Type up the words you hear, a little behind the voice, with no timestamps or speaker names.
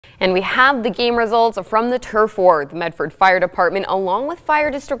And we have the game results from the turf war. The Medford Fire Department, along with Fire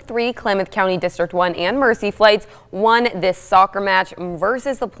District 3, Klamath County District 1, and Mercy Flights, won this soccer match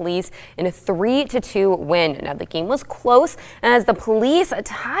versus the police in a 3-2 win. Now, the game was close as the police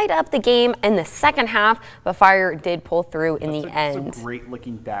tied up the game in the second half, but Fire did pull through in the end. It's a great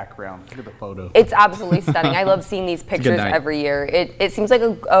looking background. Look at the photo. It's absolutely stunning. I love seeing these pictures every year. It seems like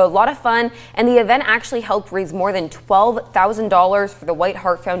a lot of fun, and the event actually helped raise more than $12,000 for the White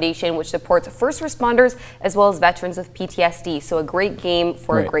Heart Foundation, which supports first responders as well as veterans with PTSD. So a great game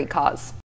for a great cause.